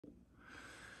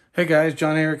Hey guys,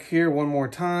 John Eric here one more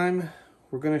time.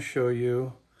 We're going to show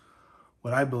you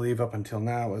what I believe up until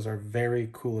now is our very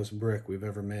coolest brick we've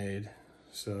ever made.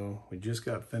 So we just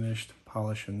got finished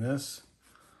polishing this.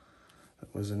 It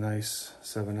was a nice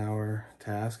 7-hour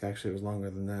task. Actually, it was longer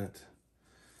than that.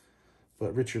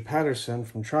 But Richard Patterson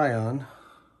from TRION, I'm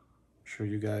sure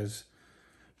you guys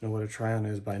know what a TRION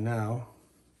is by now.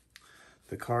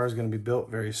 The car is going to be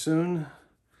built very soon.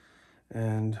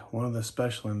 And one of the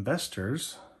special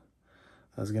investors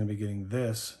is going to be getting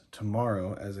this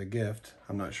tomorrow as a gift.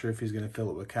 I'm not sure if he's going to fill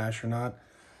it with cash or not,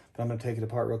 but I'm going to take it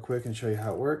apart real quick and show you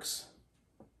how it works.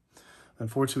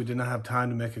 Unfortunately, we did not have time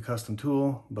to make a custom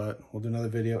tool, but we'll do another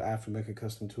video after we make a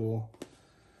custom tool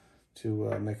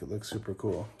to make it look super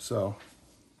cool. So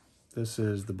this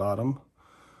is the bottom,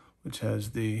 which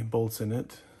has the bolts in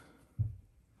it.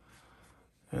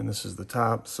 And this is the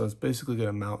top. So it's basically going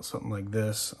to mount something like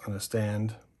this on a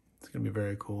stand. It's going to be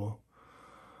very cool.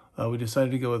 We decided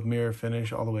to go with mirror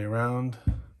finish all the way around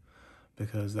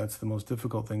because that's the most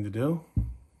difficult thing to do.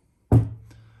 And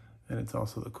it's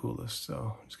also the coolest.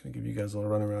 So I'm just going to give you guys a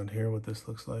little run around here what this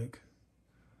looks like.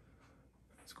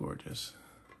 It's gorgeous.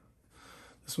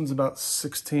 This one's about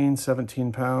 16,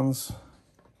 17 pounds.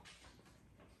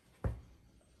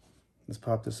 Let's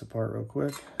pop this apart real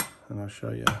quick and I'll show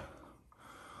you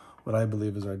what I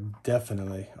believe is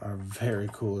definitely our very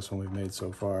coolest one we've made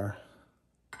so far.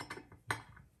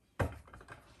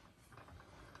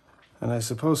 And I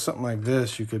suppose something like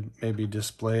this, you could maybe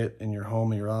display it in your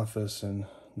home or your office and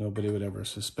nobody would ever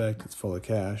suspect it's full of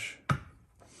cash.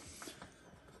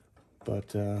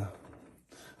 But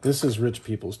this is rich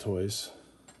people's toys.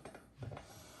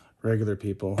 Regular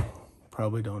people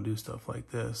probably don't do stuff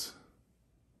like this.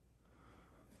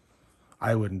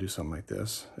 I wouldn't do something like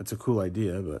this. It's a cool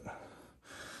idea, but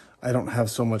I don't have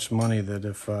so much money that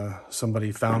if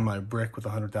somebody found my brick with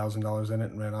 $100,000 in it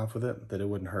and ran off with it, that it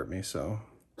wouldn't hurt me. So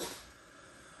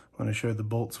I'm going to show you the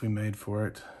bolts we made for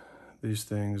it. These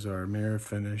things are mirror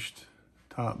finished,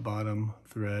 top, bottom,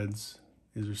 threads.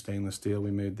 These are stainless steel.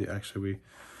 We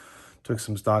took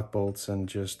some stock bolts and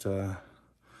just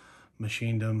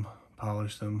machined them,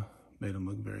 polished them, made them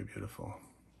look very beautiful.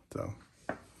 So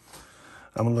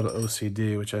I'm a little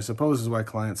OCD, which I suppose is why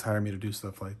clients hire me to do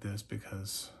stuff like this,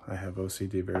 because I have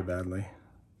OCD very badly.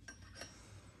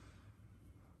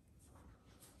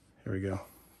 Here we go.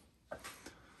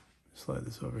 Slide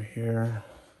this over here.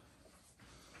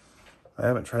 I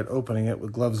haven't tried opening it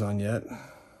with gloves on yet.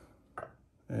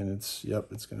 And it's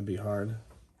going to be hard.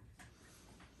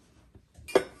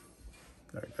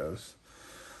 There it goes.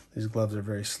 These gloves are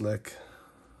very slick.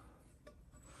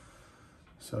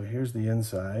 So here's the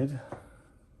inside.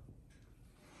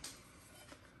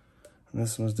 And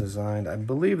this one was designed, I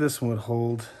believe this one would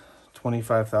hold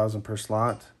 25,000 per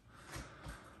slot.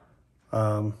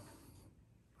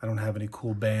 I don't have any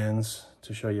cool bands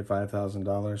to show you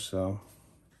 $5,000, so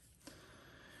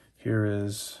here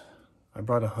is, I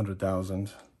brought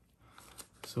 100,000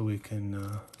 so we can,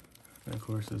 and of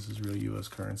course this is real US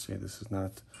currency. This is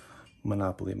not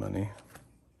monopoly money.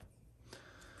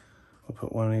 We'll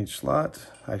put one in each slot.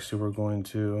 Actually, we're going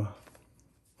to,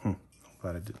 I'm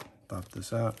glad I did pop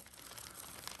this out.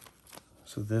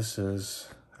 So this is,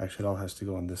 actually it all has to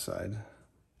go on this side.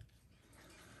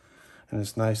 And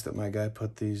it's nice that my guy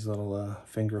put these little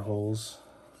finger holes.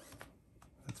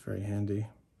 That's very handy.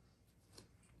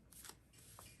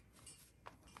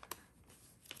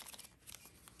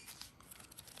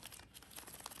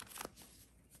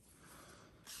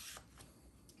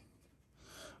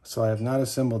 So I have not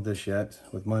assembled this yet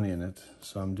with money in it.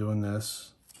 So I'm doing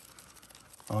this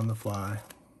on the fly.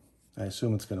 I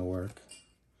assume it's going to work.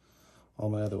 All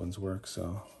my other ones work,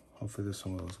 so hopefully this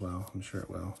one will as well. I'm sure it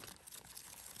will.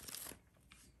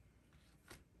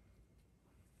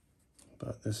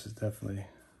 But this is definitely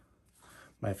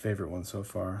my favorite one so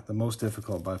far. The most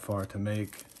difficult by far to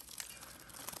make.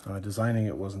 Designing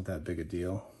it wasn't that big a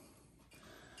deal,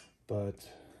 but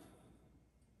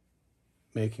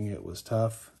making it was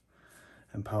tough,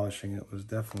 and polishing it was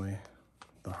definitely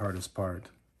the hardest part.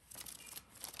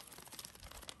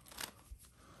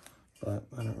 But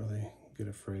I don't really get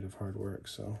afraid of hard work,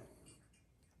 so.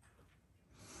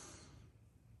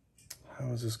 How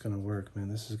is this gonna work, man?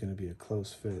 This is gonna be a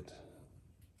close fit.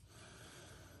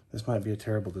 This might be a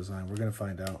terrible design. We're gonna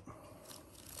find out.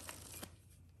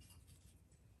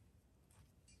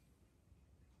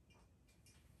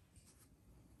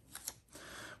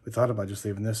 We thought about just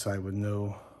leaving this side with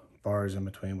no bars in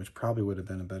between, which probably would have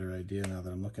been a better idea now that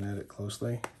I'm looking at it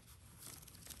closely.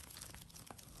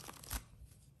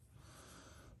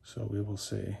 So we will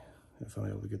see if I'm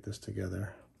able to get this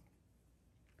together.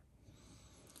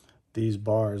 these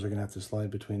bars are gonna have to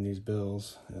slide between these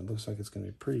bills. And it looks like it's gonna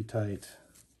be pretty tight.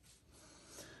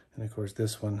 And of course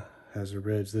this one has a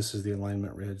ridge. This is the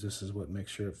alignment ridge. This is what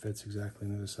makes sure it fits exactly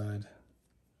on the other side.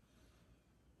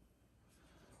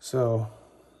 So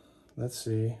let's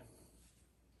see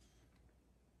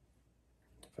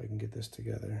if I can get this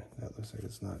together. That looks like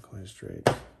it's not quite straight.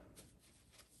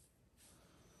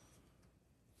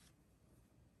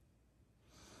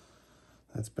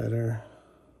 That's better.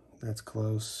 That's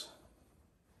close.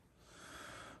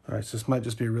 All right, so this might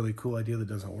just be a really cool idea that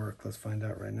doesn't work. Let's find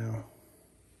out right now.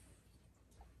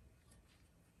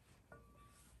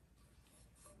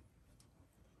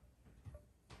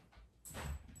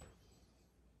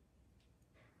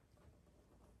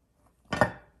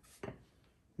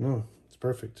 No, it's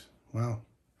perfect. Wow.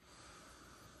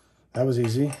 That was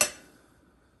easy.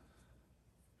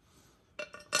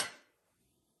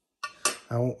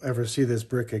 I won't ever see this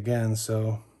brick again,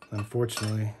 so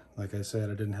unfortunately, like I said,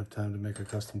 I didn't have time to make a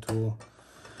custom tool.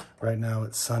 Right now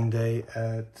it's Sunday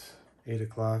at 8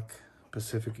 o'clock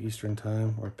Pacific Eastern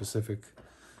Time, or Pacific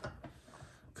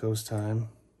Coast Time.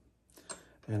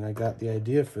 And I got the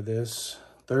idea for this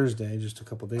Thursday, just a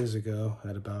couple days ago,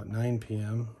 at about 9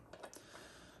 p.m.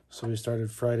 So we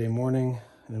started Friday morning,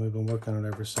 and we've been working on it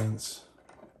ever since.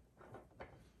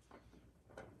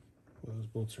 Well, those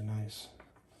bolts are nice.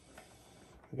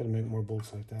 I gotta make more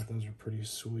bolts like that. Those are pretty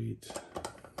sweet.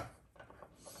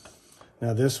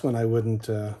 Now this one I wouldn't,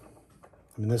 I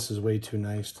mean, this is way too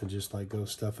nice to just like go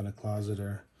stuff in a closet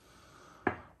or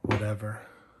whatever.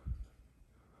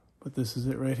 But this is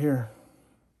it right here.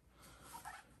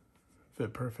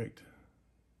 Fit perfect.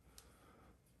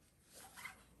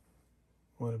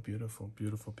 What a beautiful,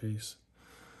 beautiful piece.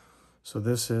 So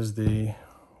this is the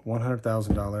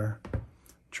 $100,000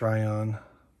 TRION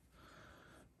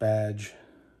badge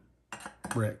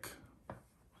brick.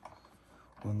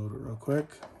 Unload it real quick.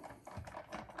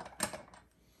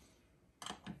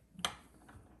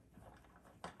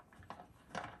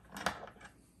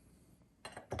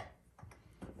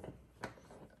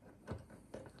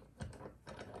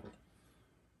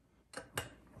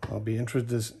 I'll be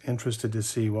interested to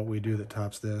see what we do that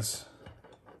tops this.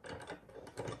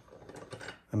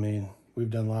 I mean, we've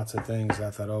done lots of things.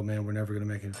 I thought, oh man, we're never gonna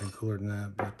make anything cooler than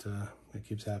that, but it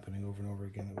keeps happening over and over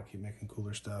again that we keep making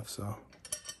cooler stuff. So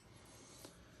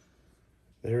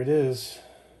there it is,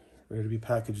 ready to be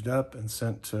packaged up and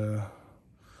sent to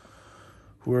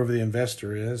whoever the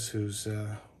investor is who's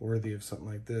worthy of something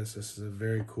like this. This is a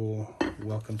very cool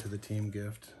welcome to the team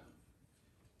gift.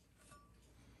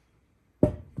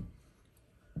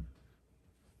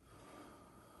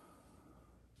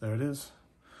 There it is,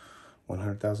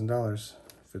 $100,000,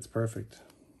 fits perfect.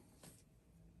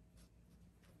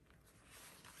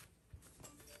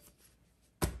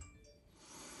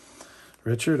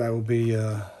 Richard, I will be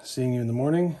seeing you in the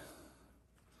morning.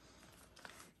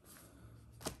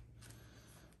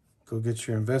 Go get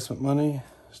your investment money,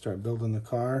 start building the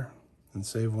car, and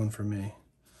save one for me.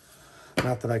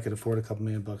 Not that I could afford a couple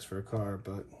 $1,000,000 for a car,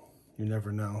 but you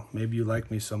never know. Maybe you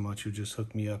like me so much you just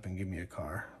hook me up and give me a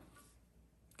car.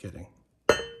 Kidding.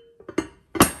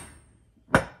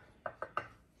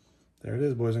 There it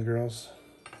is, boys and girls.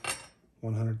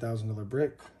 $100,000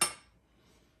 brick.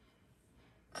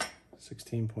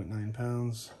 16.9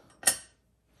 pounds.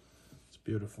 It's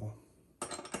beautiful.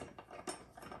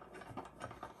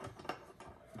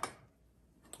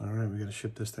 All right, we gotta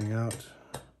ship this thing out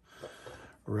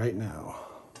right now.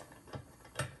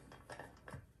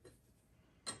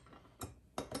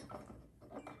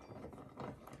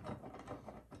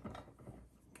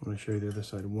 I'm gonna show you the other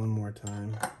side one more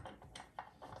time.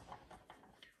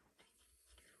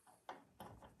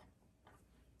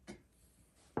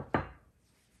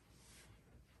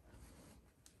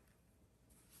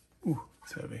 Ooh,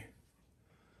 it's heavy.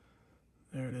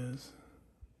 There it is.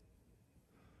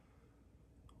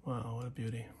 Wow, what a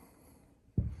beauty.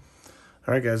 All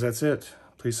right, guys, that's it.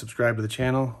 Please subscribe to the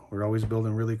channel. We're always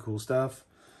building really cool stuff.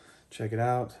 Check it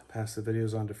out. Pass the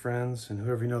videos on to friends. And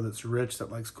whoever you know that's rich, that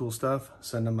likes cool stuff,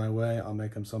 send them my way. I'll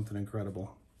make them something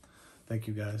incredible. Thank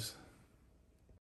you, guys.